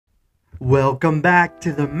Welcome back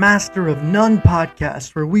to the Master of None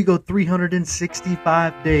podcast, where we go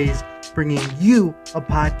 365 days bringing you a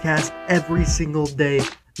podcast every single day.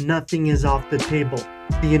 Nothing is off the table.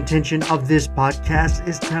 The intention of this podcast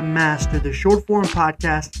is to master the short form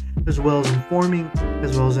podcast as well as informing,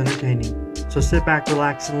 as well as entertaining. So sit back,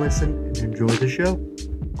 relax, and listen and enjoy the show.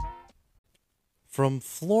 From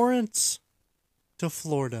Florence to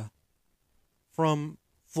Florida. From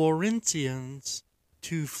Florentians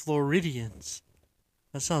to Floridians.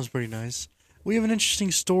 That sounds pretty nice. We have an interesting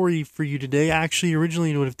story for you today. Actually, originally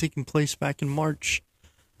it would have taken place back in March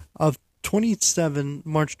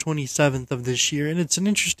 27th of this year. And it's an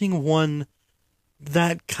interesting one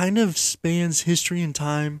that kind of spans history and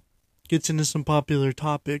time, gets into some popular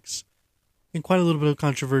topics, and quite a little bit of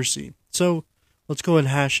controversy. So let's go ahead and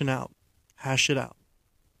hash it out.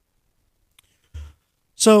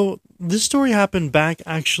 So this story happened back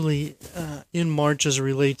actually in March as it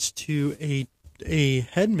relates to a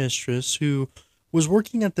headmistress who was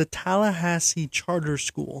working at the Tallahassee Charter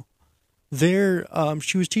School. There,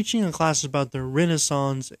 she was teaching a class about the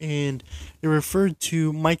Renaissance, and it referred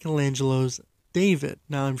to Michelangelo's David.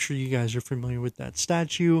 Now, I'm sure you guys are familiar with that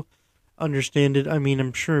statue, understand it. I mean,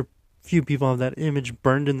 I'm sure few people have that image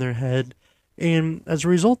burned in their head, and as a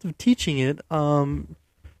result of teaching it,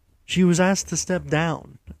 she was asked to step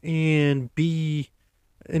down, and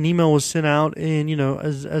an email was sent out, and,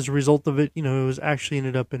 as a result of it, it was actually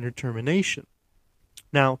ended up in her termination.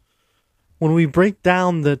 Now, when we break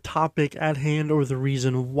down the topic at hand or the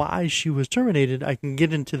reason why she was terminated, I can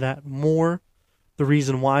get into that more, the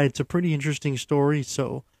reason why. It's a pretty interesting story,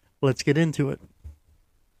 so let's get into it.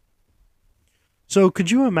 So could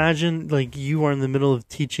you imagine, you are in the middle of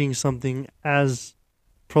teaching something as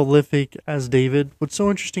prolific as David? What's so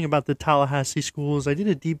interesting about the Tallahassee school is I did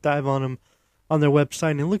a deep dive on them on their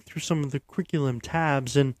website and looked through some of the curriculum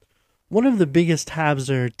tabs, and one of the biggest tabs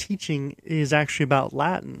they're teaching is actually about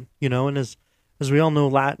Latin, and as we all know,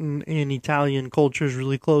 Latin and Italian culture is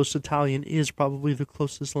really close. Italian is probably the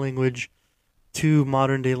closest language to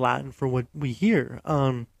modern day Latin for what we hear.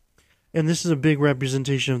 And this is a big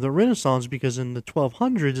representation of the Renaissance, because in the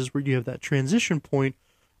 1200s is where you have that transition point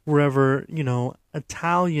wherever,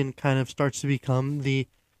 Italian kind of starts to become the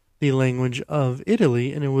language of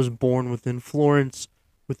Italy, and it was born within Florence,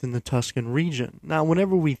 within the Tuscan region. Now,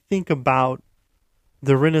 whenever we think about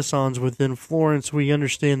the Renaissance within Florence, we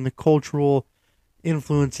understand the cultural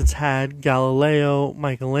influence it's had. Galileo,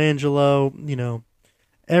 Michelangelo,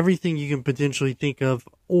 everything you can potentially think of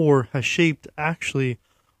or has shaped actually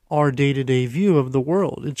our day-to-day view of the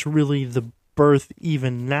world. It's really the birth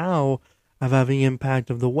even now of having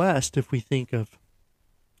impact of the West if we think of,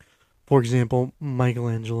 for example,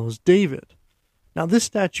 Michelangelo's David. Now, this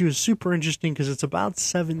statue is super interesting because it's about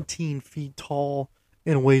 17 feet tall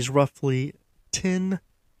and weighs roughly 10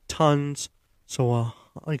 tons. So,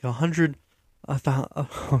 10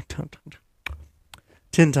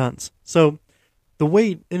 tons. So, the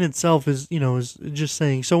weight in itself is just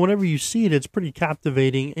saying. So, whenever you see it, it's pretty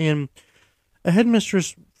captivating. And a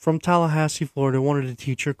headmistress from Tallahassee, Florida, wanted to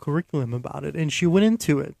teach her curriculum about it, and she went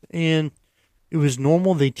into it. And it was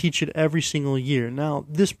normal. They teach it every single year. Now,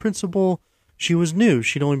 this principal, she was new.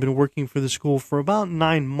 She'd only been working for the school for about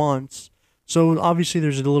 9 months. So obviously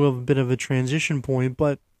there's a little bit of a transition point,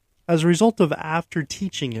 but as a result of after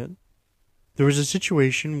teaching it, there was a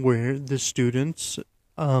situation where the students'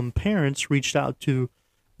 parents reached out to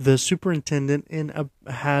the superintendent and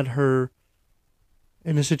had her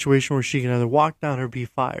in a situation where she can either walk down or be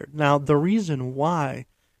fired. Now, the reason why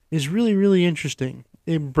is really, really interesting.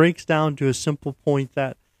 It breaks down to a simple point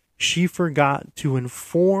that she forgot to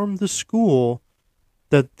inform the school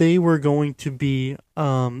that they were going to be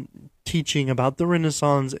teaching about the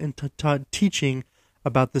Renaissance and teaching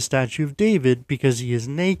about the statue of David because he is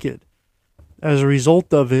naked. As a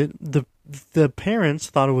result of it, the parents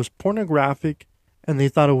thought it was pornographic, and they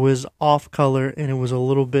thought it was off color, and it was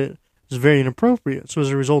very inappropriate. So as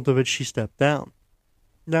a result of it, she stepped down.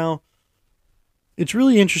 Now, it's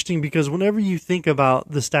really interesting because whenever you think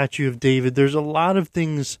about the statue of David, there's a lot of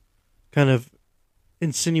things kind of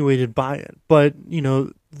insinuated by it. But,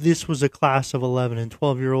 this was a class of 11 and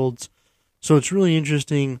 12-year-olds. So it's really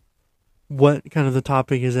interesting what kind of the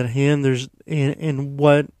topic is at hand. And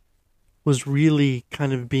what was really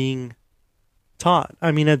kind of being taught.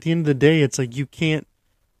 I mean, at the end of the day, it's like you can't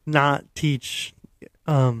not teach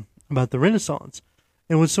about the Renaissance.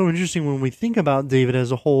 And what's so interesting when we think about David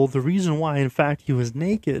as a whole, the reason why, in fact, he was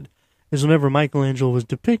naked is whenever Michelangelo was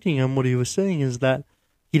depicting him, what he was saying is that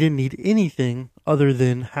he didn't need anything other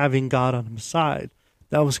than having God on his side.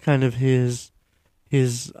 That was kind of his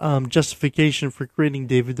justification for creating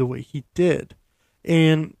David the way he did.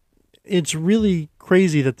 And it's really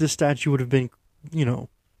crazy that this statue would have been,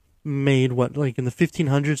 made, like in the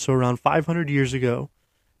 1500s, so around 500 years ago.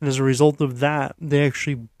 And as a result of that, they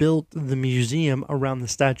actually built the museum around the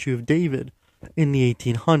statue of David in the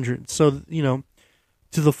 1800s. So,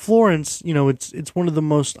 to the Florence, it's one of the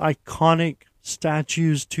most iconic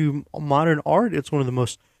statues to modern art. It's one of the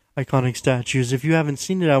most iconic statues. If you haven't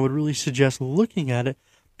seen it, I would really suggest looking at it,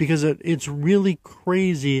 because it's really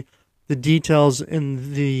crazy, the details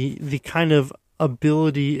and the kind of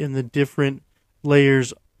ability and the different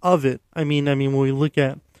layers of it. I mean, when we look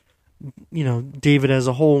at, David as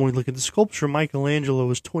a whole, when we look at the sculpture, Michelangelo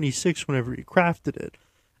was 26 whenever he crafted it.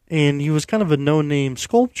 And he was kind of a no-name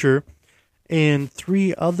sculptor. And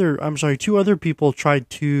two other people tried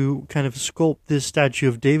to kind of sculpt this statue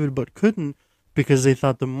of David, but couldn't, because they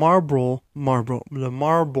thought the marble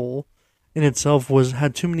in itself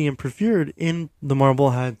had too many the marble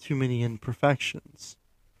had too many imperfections.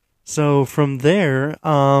 So from there,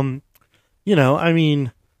 you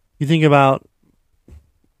think about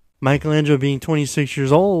Michelangelo being 26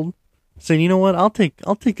 years old, saying, you know what, I'll take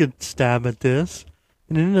a stab at this.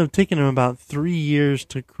 And it ended up taking him about 3 years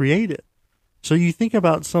to create it. So you think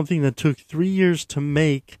about something that took 3 years to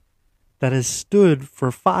make that has stood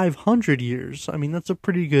for 500 years. I mean, that's a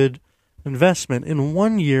pretty good investment. And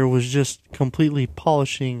 1 year was just completely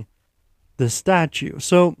polishing the statue.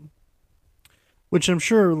 So, which I'm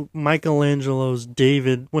sure Michelangelo's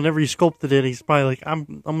David, whenever he sculpted it, he's probably like,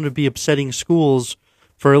 I'm going to be upsetting schools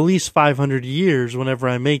for at least 500 years whenever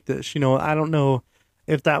I make this. I don't know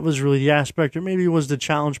if that was really the aspect, or maybe it was to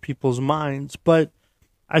challenge people's minds. But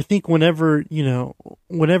I think whenever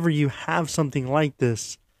you have something like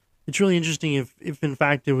this, it's really interesting if in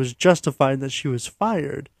fact it was justified that she was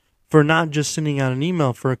fired for not just sending out an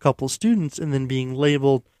email for a couple students and then being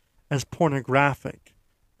labeled as pornographic.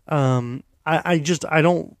 I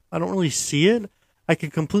don't really see it. I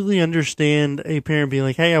could completely understand a parent being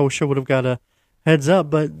like, hey, I wish I would have got a heads up,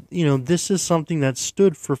 but this is something that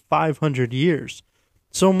stood for 500 years.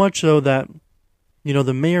 So much so that,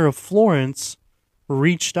 the mayor of Florence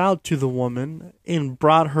reached out to the woman and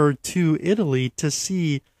brought her to Italy to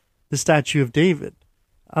see the statue of David,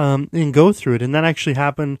 and go through it. And that actually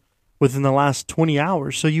happened within the last 20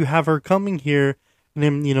 hours. So you have her coming here and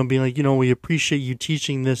then, being like, we appreciate you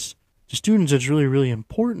teaching this to students. It's really, really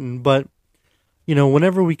important. But,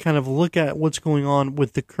 whenever we kind of look at what's going on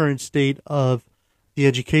with the current state of the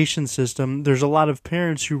education system, there's a lot of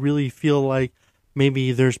parents who really feel like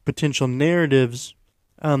maybe there's potential narratives.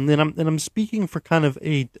 And I'm speaking for kind of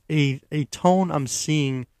a tone I'm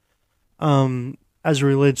seeing, as it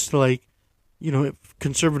relates to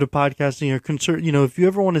conservative podcasting or if you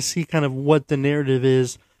ever want to see kind of what the narrative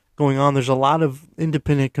is going on, there's a lot of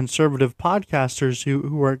independent conservative podcasters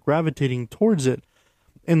who are gravitating towards it.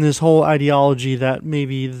 And this whole ideology that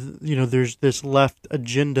maybe, there's this left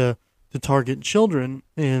agenda to target children,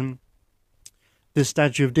 and this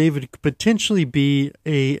statue of David could potentially be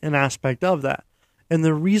an aspect of that. And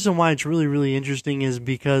the reason why it's really, really interesting is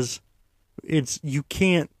because you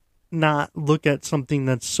can't not look at something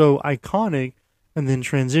that's so iconic and then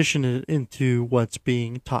transition it into what's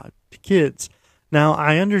being taught to kids. Now,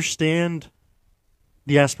 I understand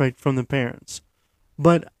the aspect from the parents,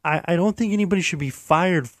 but I don't think anybody should be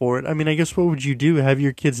fired for it. I mean, I guess what would you do? Have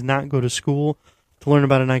your kids not go to school to learn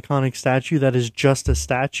about an iconic statue that is just a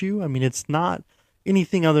statue? I mean, it's not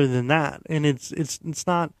anything other than that. And it's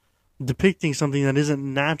not depicting something that isn't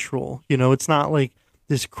natural. It's not like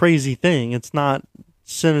this crazy thing. It's not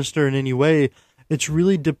sinister in any way. It's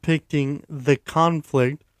really depicting the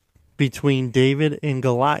conflict between David and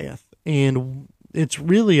Goliath. And it's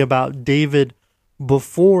really about David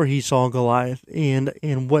before he saw Goliath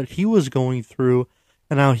and what he was going through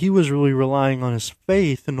and how he was really relying on his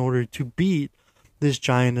faith in order to beat this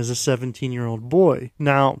giant as a 17-year-old boy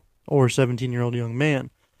now, or 17-year-old young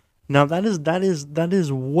man. Now that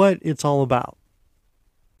is what it's all about.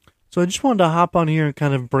 So I just wanted to hop on here and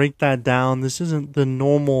kind of break that down. This isn't the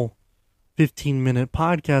normal 15-minute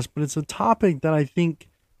podcast, but it's a topic that I think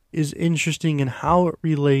is interesting in how it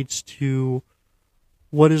relates to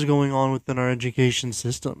what is going on within our education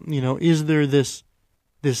system. Is there this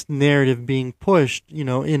narrative being pushed,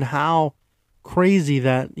 in how crazy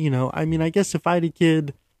that, I guess if I had a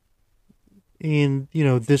kid and,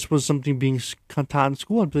 this was something being taught in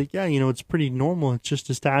school, I'd be like, yeah, it's pretty normal. It's just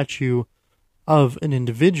a statue of an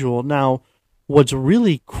individual. Now, what's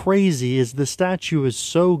really crazy is the statue is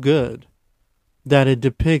so good that it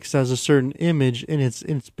depicts as a certain image, and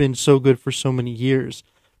it's been so good for so many years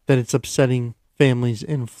that it's upsetting families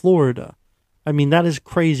in Florida. I mean, that is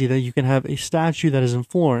crazy that you can have a statue that is in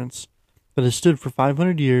Florence that has stood for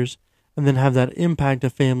 500 years and then have that impact a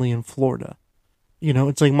family in Florida. You know,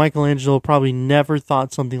 it's like Michelangelo probably never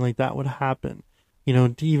thought something like that would happen. You know,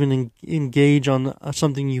 to even engage on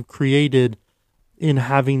something you created in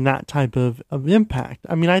having that type of impact.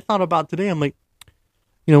 I mean, I thought about today, I'm like,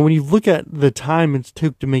 you know, when you look at the time it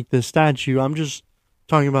took to make this statue, I'm just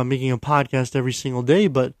talking about making a podcast every single day,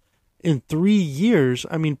 but in 3 years,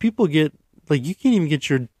 I mean, people get, like, you can't even get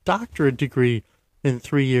your doctorate degree in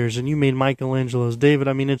 3 years, and you made Michelangelo's David.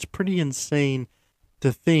 I mean, it's pretty insane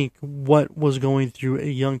to think what was going through a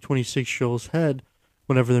young 26-year-old's head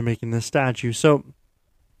whenever they're making this statue. So,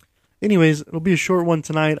 anyways, it'll be a short one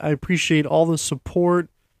tonight. I appreciate all the support,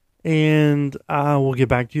 and we'll get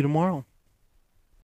back to you tomorrow.